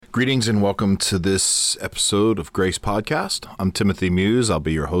Greetings and welcome to this episode of G.R.A.C.E podcast. I'm Timothy Muse. I'll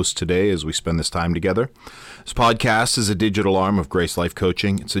be your host today as we spend this time together. This podcast is a digital arm of G.R.A.C.E Life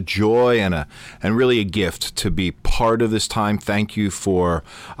Coaching. It's a joy and really a gift to be part of this time. Thank you for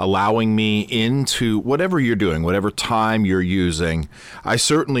allowing me into whatever you're doing, whatever time you're using. I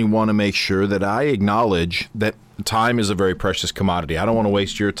certainly want to make sure that I acknowledge that time is a very precious commodity. I don't want to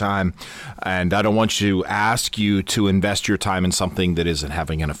waste your time, and I don't want to ask you to invest your time in something that isn't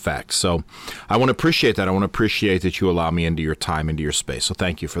having an effect. So I want to appreciate that. I want to appreciate that you allow me into your time, into your space. So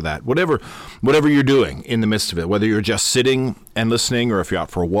thank you for that. Whatever you're doing in the midst of it, whether you're just sitting and listening, or if you're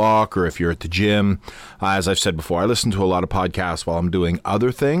out for a walk, or if you're at the gym. As I've said before, I listen to a lot of podcasts while I'm doing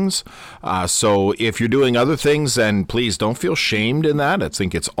other things. So if you're doing other things, then please don't feel shamed in that. I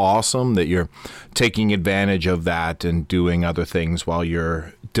think it's awesome that you're taking advantage of that and doing other things while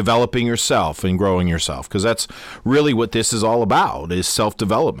you're developing yourself and growing yourself, because that's really what this is all about, is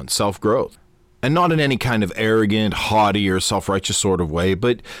self-development, self-growth. And not in any kind of arrogant, haughty, or self-righteous sort of way,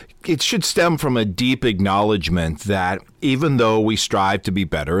 but it should stem from a deep acknowledgement that even though we strive to be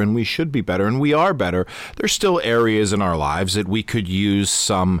better, and we should be better, and we are better, there's still areas in our lives that we could use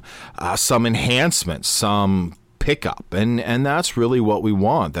some enhancement, some pickup, and that's really what we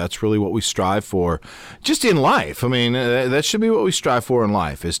want. That's really what we strive for just in life. I mean, that should be what we strive for in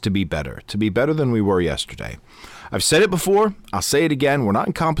life, is to be better than we were yesterday. I've said it before, I'll say it again, we're not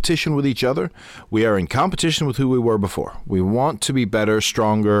in competition with each other. We are in competition with who we were before. We want to be better,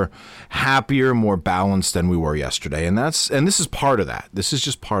 stronger, happier, more balanced than we were yesterday. And this is part of that. This is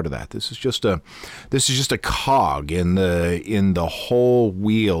just part of that. This is just a cog in the whole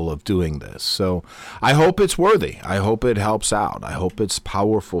wheel of doing this. So I hope it's worthy. I hope it helps out. I hope it's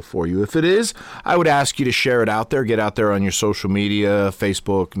powerful for you. If it is, I would ask you to share it out there. Get out there on your social media,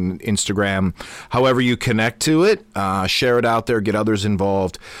 Facebook and Instagram, however you connect to it. Share it out there, get others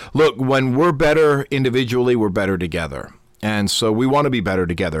involved. Look, when we're better individually, we're better together. And so we want to be better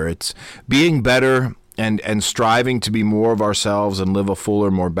together. It's being better and striving to be more of ourselves and live a fuller,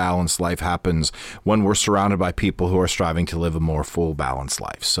 more balanced life happens when we're surrounded by people who are striving to live a more full, balanced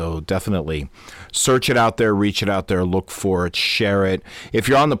life. So definitely search it out there, reach it out there, look for it, share it. If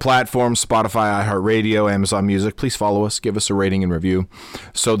you're on the platform, Spotify, iHeartRadio, Amazon Music, please follow us, give us a rating and review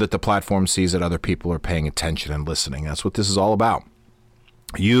so that the platform sees that other people are paying attention and listening. That's what this is all about.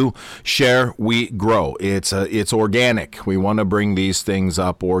 You share, we grow. It's organic. We want to bring these things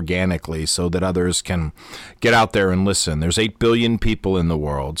up organically so that others can get out there and listen. There's 8 billion people in the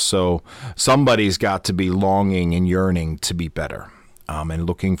world, so somebody's got to be longing and yearning to be better. And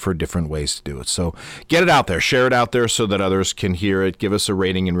looking for different ways to do it. So get it out there, share it out there so that others can hear it. Give us a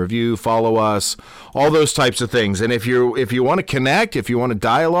rating and review, follow us, all those types of things. And if you want to connect, if you want to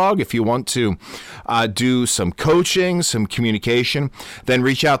dialogue, if you want to do some coaching, some communication, then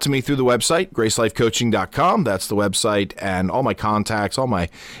reach out to me through the website, GRACELifeCoaching.com. That's the website, and all my contacts, all my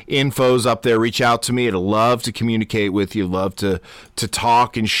info's up there. Reach out to me. I'd love to communicate with you, love to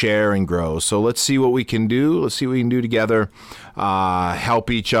talk and share and grow. So let's see what we can do. Let's see what we can do together. Help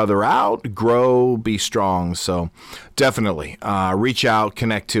each other out, grow, be strong. So definitely reach out,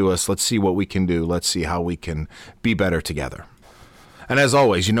 connect to us. Let's see what we can do. Let's see how we can be better together. And as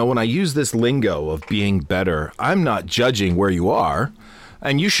always, when I use this lingo of being better, I'm not judging where you are.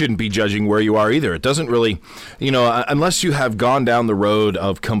 And you shouldn't be judging where you are either. It doesn't really, unless you have gone down the road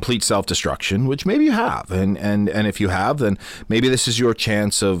of complete self-destruction, which maybe you have. And if you have, then maybe this is your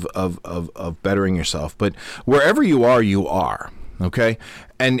chance of bettering yourself. But wherever you are, okay?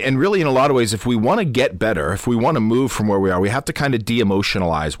 And really, in a lot of ways, if we want to get better, if we want to move from where we are, we have to kind of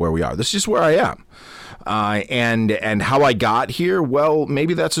de-emotionalize where we are. This is just where I am. And how I got here, well,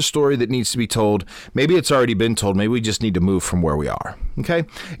 maybe that's a story that needs to be told. Maybe it's already been told. Maybe we just need to move from where we are, okay?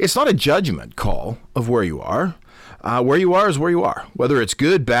 It's not a judgment call of where you are. Where you are is where you are. Whether it's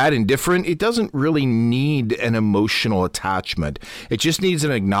good, bad, indifferent, it doesn't really need an emotional attachment. It just needs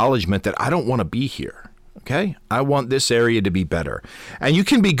an acknowledgement that I don't want to be here, okay? I want this area to be better. And you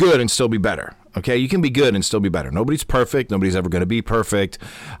can be good and still be better. Okay, you can be good and still be better. Nobody's perfect. Nobody's ever going to be perfect.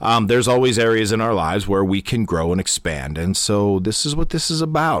 There's always areas in our lives where we can grow and expand. And so this is what this is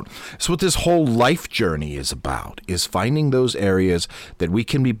about. It's what this whole life journey is about, is finding those areas that we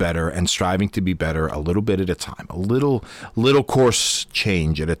can be better and striving to be better a little bit at a time, a little course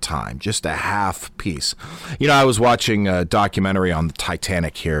change at a time, just a half piece. I was watching a documentary on the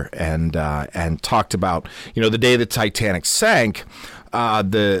Titanic here and talked about, the day the Titanic sank.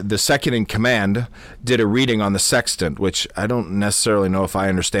 the second in command did a reading on the sextant, which I don't necessarily know if I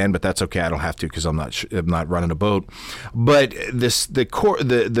understand, but that's okay. I don't have to because I'm not running a boat. But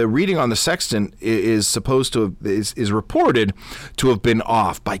the reading on the sextant is supposed to is reported to have been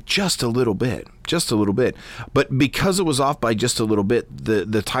off by just a little bit. Just a little bit. But because it was off by just a little bit,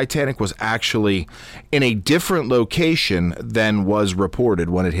 the Titanic was actually in a different location than was reported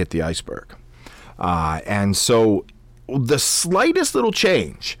when it hit the iceberg. And so the slightest little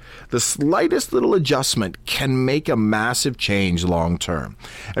change, the slightest little adjustment can make a massive change long term.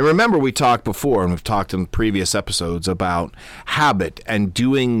 And remember, we talked before, and we've talked in previous episodes about habit and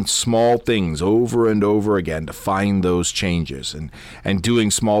doing small things over and over again to find those changes, and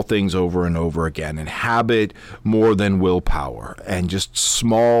doing small things over and over again, and habit more than willpower, and just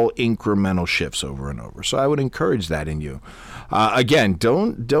small incremental shifts over and over. So I would encourage that in you. Again,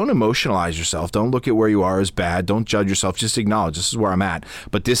 don't emotionalize yourself. Don't look at where you are as bad. Don't judge yourself. Just acknowledge this is where I'm at,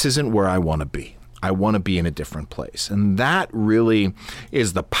 but this isn't where I want to be. I want to be in a different place. And that really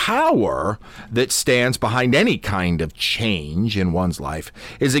is the power that stands behind any kind of change in one's life,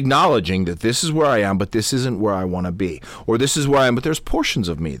 is acknowledging that this is where I am, but this isn't where I want to be. Or this is where I am, but there's portions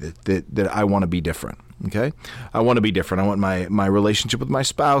of me that I want to be different. Okay, I want to be different. I want my relationship with my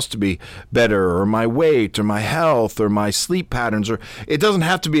spouse to be better, or my weight, or my health, or my sleep patterns. Or it doesn't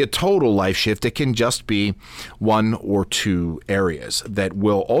have to be a total life shift. It can just be one or two areas that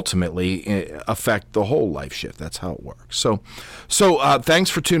will ultimately affect the whole life shift. That's how it works. So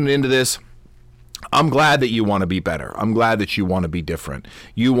thanks for tuning into this. I'm glad that you want to be better. I'm glad that you want to be different.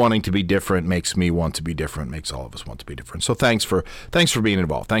 You wanting to be different makes me want to be different, makes all of us want to be different. So thanks for being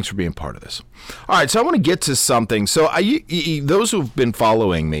involved. Thanks for being part of this. All right, so I want to get to something. So those who've been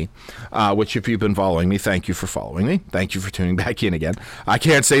following me, which if you've been following me, thank you for following me. Thank you for tuning back in again. I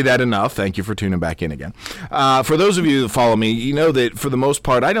can't say that enough. Thank you for tuning back in again. For those of you that follow me, you know that for the most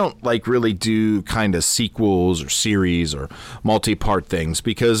part, I don't really do kind of sequels or series or multi-part things,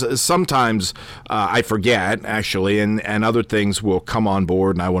 because sometimes I forget, actually, and other things will come on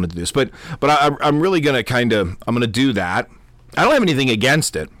board, and I want to do this. But I'm really going to I'm going to do that. I don't have anything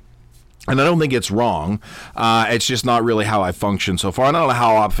against it. And I don't think it's wrong. It's just not really how I function so far. And I don't know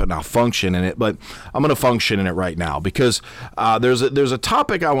how often I'll function in it, but I'm going to function in it right now, because there's a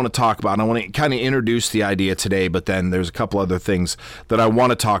topic I want to talk about. And I want to kind of introduce the idea today, but then there's a couple other things that I want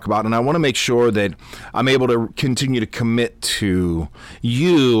to talk about. And I want to make sure that I'm able to continue to commit to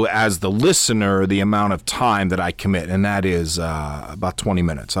you as the listener the amount of time that I commit. And that is about 20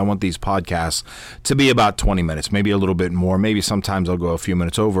 minutes. I want these podcasts to be about 20 minutes, maybe a little bit more. Maybe sometimes I'll go a few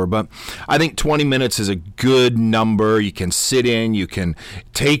minutes over, but I think 20 minutes is a good number. You can sit in, you can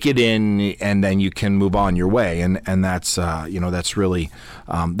take it in, and then you can move on your way. And that's, that's really,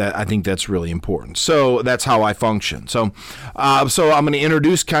 I think that's really important. So that's how I function. So I'm going to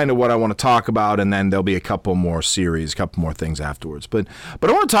introduce kind of what I want to talk about, and then there'll be a couple more series, a couple more things afterwards. But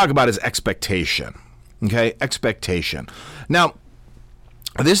I want to talk about is expectation. Okay, expectation. Now,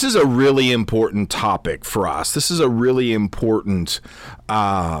 this is a really important topic for us. This is a really important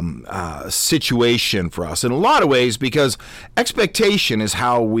situation for us in a lot of ways, because expectation is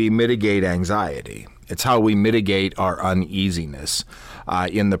how we mitigate anxiety. It's how we mitigate our uneasiness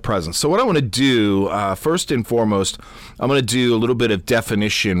in the present. So what I want to do, first and foremost, I'm going to do a little bit of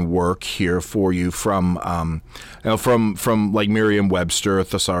definition work here for you from like Merriam-Webster,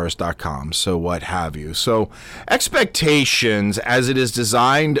 thesaurus.com, so what have you. So expectations, as it is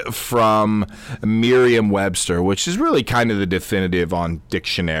designed from Merriam-Webster, which is really kind of the definitive on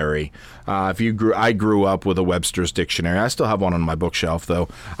dictionary. I grew up with a Webster's dictionary. I still have one on my bookshelf, though.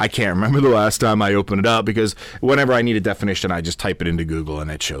 I can't remember the last time I opened it up, because whenever I need a definition, I just type it into Google and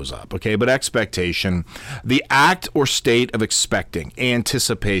it shows up. Okay, but expectation, the act or state of expecting,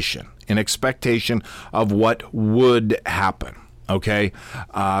 anticipation, an expectation of what would happen. Okay,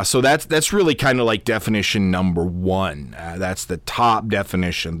 so that's really kind of like definition number one. That's the top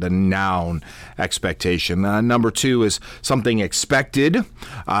definition, the noun expectation. Number two is something expected,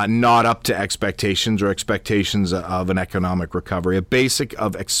 not up to expectations or expectations of an economic recovery. A basic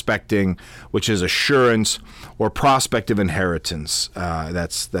of expecting, which is assurance or prospect of inheritance.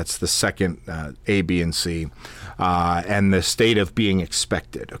 That's the second A, B, and C. And the state of being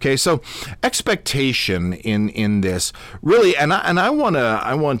expected. Okay, so expectation in this really, and I want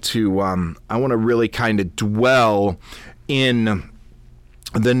to really kind of dwell in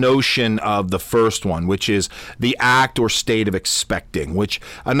the notion of the first one, which is the act or state of expecting, which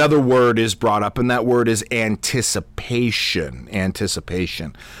another word is brought up, and that word is anticipation.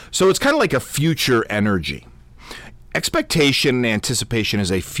 Anticipation. So it's kind of like a future energy. expectation and anticipation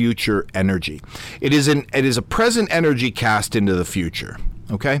is a future energy. It is a present energy cast into the future.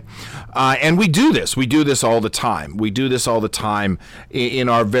 Okay, and we do this. We do this all the time. We do this all the time in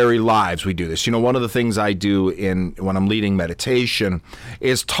our very lives. We do this. One of the things I do when I'm leading meditation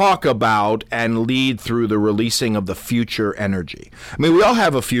is talk about and lead through the releasing of the future energy. I mean, we all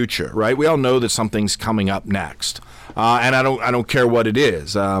have a future, right? We all know that something's coming up next. And I don't care what it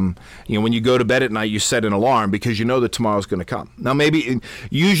is. When you go to bed at night, you set an alarm because you know that tomorrow's going to come. Now,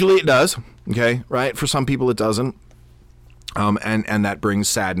 usually it does. Okay, right? For some people, it doesn't. And that brings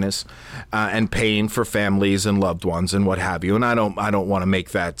sadness and pain for families and loved ones and what have you. And I don't want to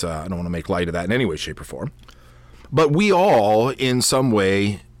make that. I don't want to make light of that in any way, shape, or form. But we all, in some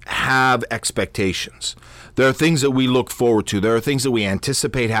way, have expectations. There are things that we look forward to. There are things that we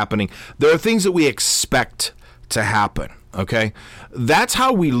anticipate happening. There are things that we expect to happen. Okay, that's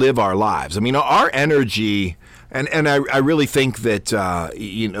how we live our lives. I mean, our energy. And I really think that, I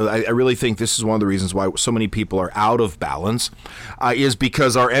really think this is one of the reasons why so many people are out of balance, is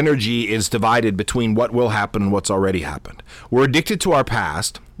because our energy is divided between what will happen and what's already happened. We're addicted to our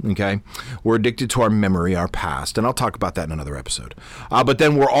past, okay? We're addicted to our memory, our past, and I'll talk about that in another episode. But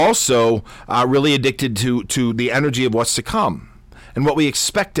then we're also really addicted to the energy of what's to come, and what we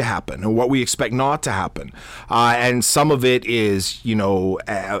expect to happen and what we expect not to happen. And some of it is,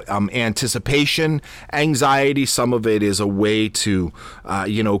 anticipation, anxiety. Some of it is a way to,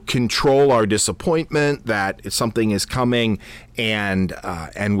 control our disappointment that something is coming and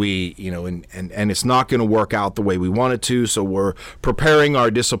we, and it's not going to work out the way we want it to. So we're preparing our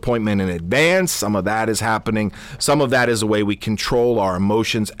disappointment in advance. Some of that is happening. Some of that is a way we control our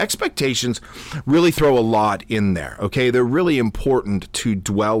emotions. Expectations really throw a lot in there. Okay. They're really important to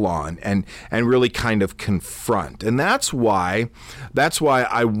dwell on and really kind of confront. And that's why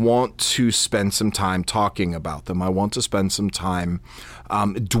I want to spend some time talking about them. I want to spend some time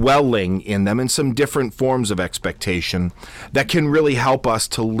dwelling in them in some different forms of expectation that can really help us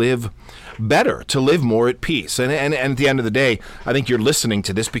to live better, to live more at peace. And at the end of the day, I think you're listening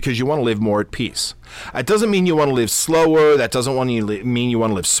to this because you want to live more at peace. It doesn't mean you want to live slower. That doesn't mean you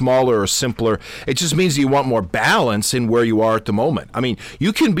want to live smaller or simpler. It just means you want more balance in where you are at the moment. I mean,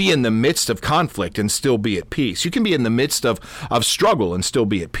 you can be in the midst of conflict and still be at peace. You can be in the midst of struggle and still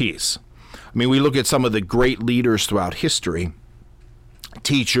be at peace. I mean, we look at some of the great leaders throughout history,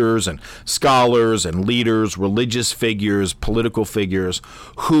 teachers and scholars and leaders, religious figures, political figures,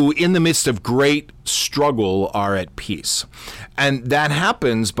 who in the midst of great struggle are at peace. And that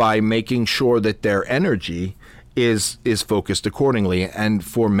happens by making sure that their energy is focused accordingly. And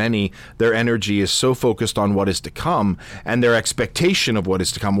for many, their energy is so focused on what is to come and their expectation of what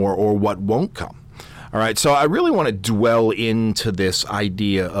is to come or what won't come. All right, so I really want to dwell into this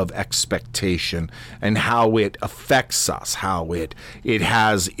idea of expectation and how it affects us, how it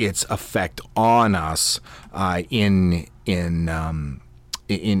has its effect on us in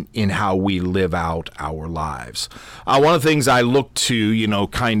how we live out our lives. One of the things I look to,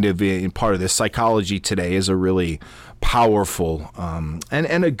 kind of in part of this, Psychology Today is a really powerful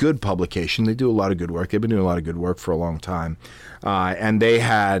and a good publication. They do a lot of good work. They've been doing a lot of good work for a long time, and they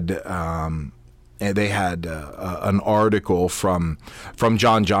had an article from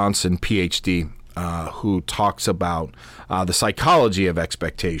John Johnson, PhD, who talks about the psychology of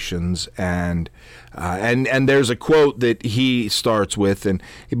expectations, and there's a quote that he starts with, and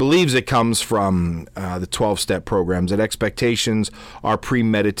he believes it comes from the 12-step programs, that expectations are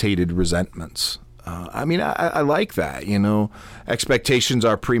premeditated resentments. I like that, Expectations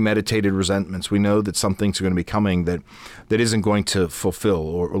are premeditated resentments. We know that something's going to be coming that isn't going to fulfill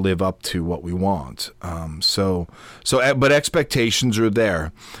or live up to what we want. But expectations are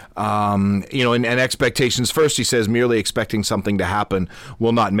there. And expectations, first he says, merely expecting something to happen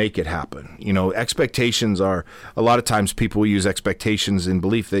will not make it happen. Expectations are, a lot of times people use expectations in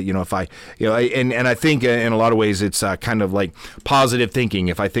belief that, if I, and I think in a lot of ways it's kind of like positive thinking.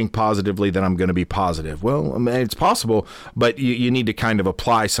 If I think positively, then I'm going to be positive. Well, it's possible, but you need to kind of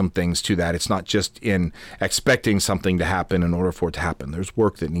apply some things to that. It's not just in expecting something to happen in order for it to happen. There's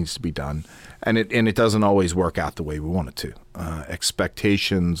work that needs to be done, and it doesn't always work out the way we want it to.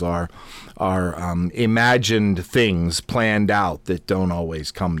 Expectations are imagined things planned out that don't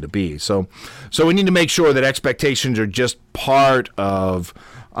always come to be. So we need to make sure that expectations are just part of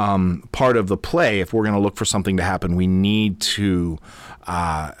the play. If we're going to look for something to happen, we need to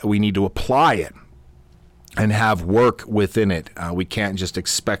apply it and have work within it. We can't just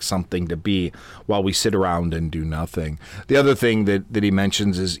expect something to be while we sit around and do nothing. The other thing that he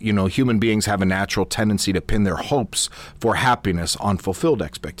mentions is, human beings have a natural tendency to pin their hopes for happiness on fulfilled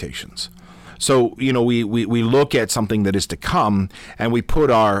expectations. So, we look at something that is to come, and we put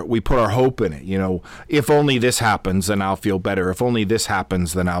our hope in it. If only this happens, then I'll feel better. If only this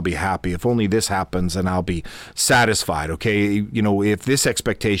happens, then I'll be happy. If only this happens, then I'll be satisfied. Okay. If this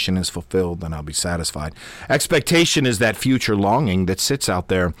expectation is fulfilled, then I'll be satisfied. Expectation is that future longing that sits out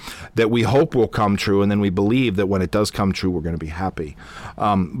there that we hope will come true, and then we believe that when it does come true, we're going to be happy.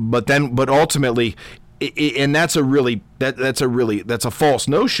 But ultimately, and that's a false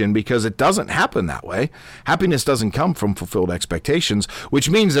notion, because it doesn't happen that way. Happiness doesn't come from fulfilled expectations, which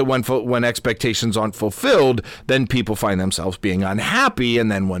means that when expectations aren't fulfilled, then people find themselves being unhappy,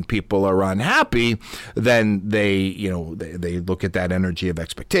 and then when people are unhappy, then they look at that energy of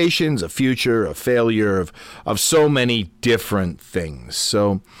expectations, of future, of failure, of so many different things.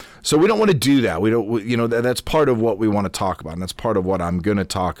 So we don't want to do that. We don't. That's part of what we want to talk about, and that's part of what I'm going to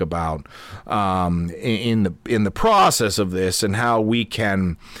talk about in the process of this, and how we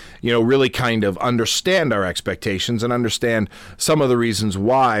can, really kind of understand our expectations and understand some of the reasons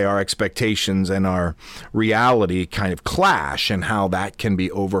why our expectations and our reality kind of clash, and how that can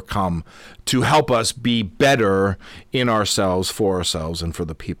be overcome to help us be better in ourselves, for ourselves, and for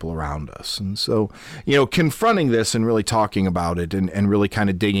the people around us. And so, confronting this and really talking about it, and really kind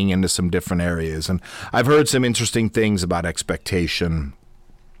of digging into some different areas. And I've heard some interesting things about expectation,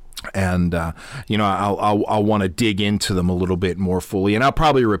 and I'll want to dig into them a little bit more fully, and I'll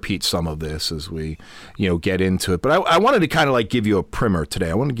probably repeat some of this as we get into it. But I wanted to kind of like give you a primer today.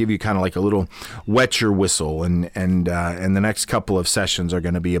 I want to give you kind of like a little wet your whistle, and the next couple of sessions are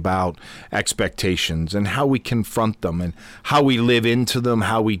going to be about expectations and how we confront them, and how we live into them,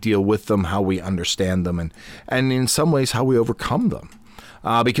 how we deal with them, how we understand them, and in some ways how we overcome them.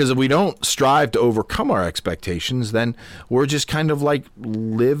 Because if we don't strive to overcome our expectations, then we're just kind of like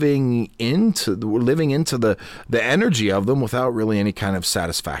living into the energy of them without really any kind of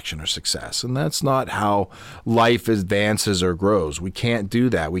satisfaction or success. And that's not how life advances or grows. We can't do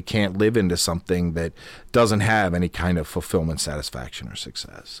that. We can't live into something that doesn't have any kind of fulfillment, satisfaction, or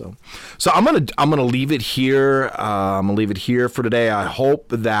success. So I'm gonna leave it here. I'm gonna leave it here for today. I hope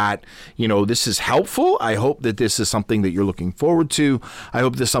that this is helpful. I hope that this is something that you're looking forward to. I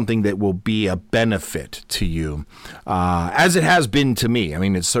hope this is something that will be a benefit to you, as it has been to me. I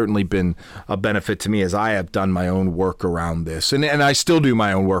mean, it's certainly been a benefit to me as I have done my own work around this, and I still do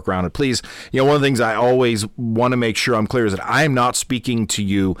my own work around it. Please, one of the things I always want to make sure I'm clear is that I am not speaking to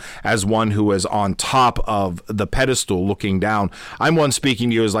you as one who is on top of the pedestal looking down. I'm one speaking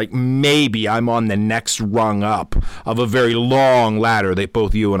to you as like maybe I'm on the next rung up of a very long ladder that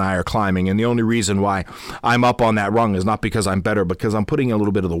both you and I are climbing, and the only reason why I'm up on that rung is not because I'm better, because I'm putting a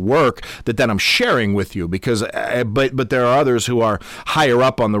little bit of the work that then I'm sharing with you, because but there are others who are higher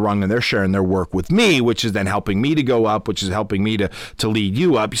up on the rung, and they're sharing their work with me, which is then helping me to go up, which is helping me to lead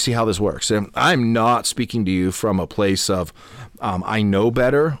you up. You see how this works. And I'm not speaking to you from a place of I know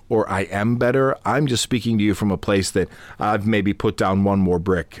better or I am better. I'm just speaking to you from a place that I've maybe put down one more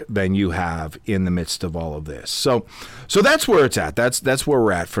brick than you have in the midst of all of this. So that's where it's at. That's where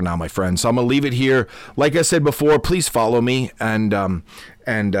we're at for now, my friends. So I'm going to leave it here. Like I said before, please follow me and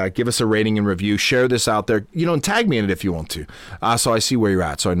give us a rating and review. Share this out there, and tag me in it if you want to, so I see where you're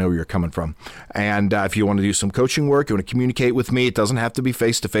at, so I know where you're coming from. And if you want to do some coaching work, you want to communicate with me, it doesn't have to be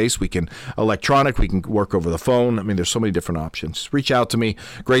face-to-face. We can electronic, we can work over the phone. I mean, there's so many different options. Reach out to me.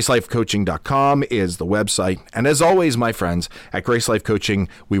 GraceLifeCoaching.com is the website. And as always, my friends, at Grace Life Coaching,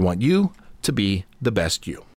 we want you to be the best you.